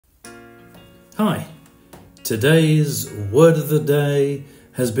Hi, today's word of the day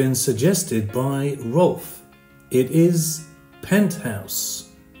has been suggested by Rolf. It is penthouse.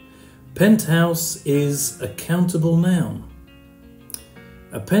 Penthouse is a countable noun.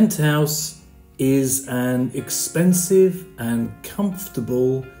 A penthouse is an expensive and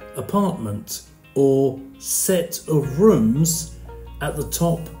comfortable apartment or set of rooms at the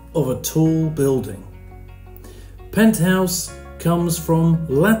top of a tall building. Penthouse comes from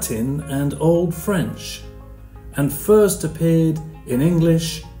Latin and Old French and first appeared in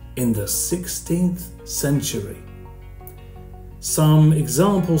English in the 16th century. Some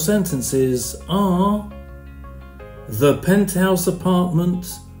example sentences are: the penthouse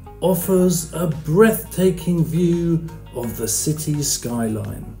apartment offers a breathtaking view of the city's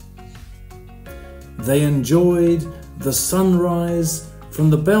skyline. They enjoyed the sunrise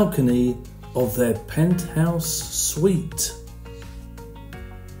from the balcony of their penthouse suite.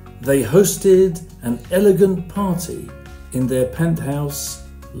 They hosted an elegant party in their penthouse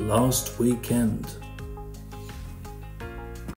last weekend.